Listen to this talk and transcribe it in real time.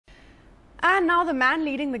And now the man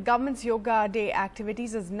leading the government's Yoga Day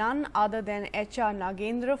activities is none other than HR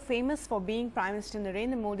Nagendra, famous for being Prime Minister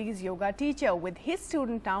Narendra Modi's yoga teacher. With his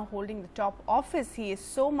student now holding the top office, he is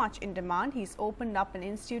so much in demand. He's opened up an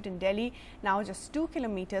institute in Delhi, now just 2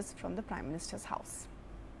 kilometers from the Prime Minister's house.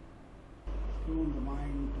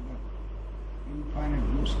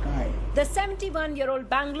 The 71-year-old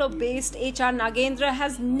Bangalore-based HR Nagendra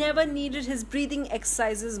has never needed his breathing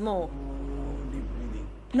exercises more.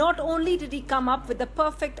 Not only did he come up with the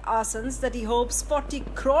perfect asanas that he hopes 40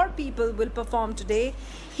 crore people will perform today,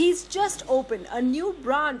 he's just opened a new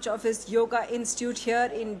branch of his yoga institute here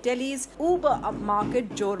in Delhi's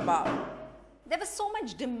upmarket Jor Bagh. There was so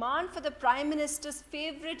much demand for the Prime Minister's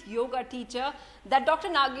favorite yoga teacher that Dr.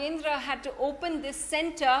 Nagendra had to open this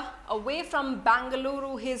center away from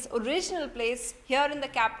Bangalore, his original place here in the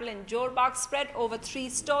capital in Jor Bagh, spread over 3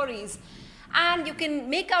 stories. And you can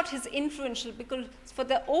make out his influential because for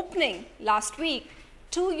the opening last week,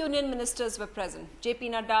 2 union ministers were present,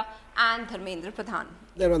 JP Nadda and Dharmendra Pradhan.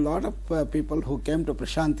 There were a lot of people who came to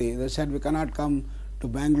Prashanti. They said, we cannot come to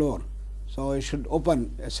Bangalore, so we should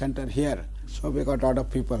open a center here. So we got a lot of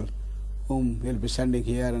people whom we'll be sending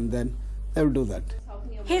here, and then they will do that.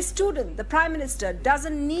 His student, the Prime Minister,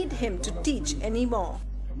 doesn't need him to teach anymore.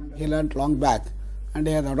 He learnt long back and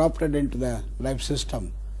he has adopted into the life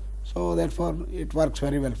system. So therefore it works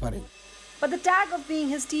very well for him. But the tag of being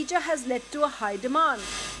his teacher has led to a high demand.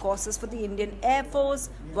 Courses for the Indian Air Force,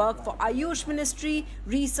 work for Ayush Ministry,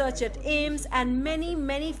 research at AIIMS and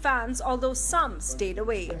many fans, although some stayed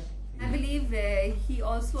away. I believe he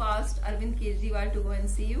also asked Arvind Kejriwal to go and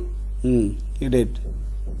see you. He did.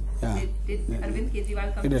 Yeah. Did Arvind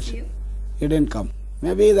Kejriwal come to see you? He didn't come.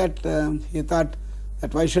 Maybe that he thought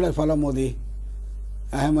that why should I follow Modi?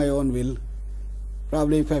 I have my own will.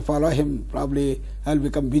 Probably if I follow him, probably I'll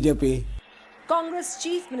become BJP. Congress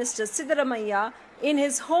Chief Minister Siddaramaiah in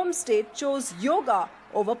his home state chose yoga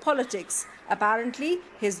over politics. Apparently,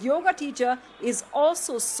 his yoga teacher is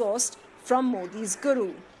also sourced from Modi's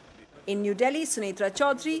guru. In New Delhi, Sunitra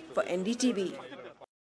Chaudhary for NDTV.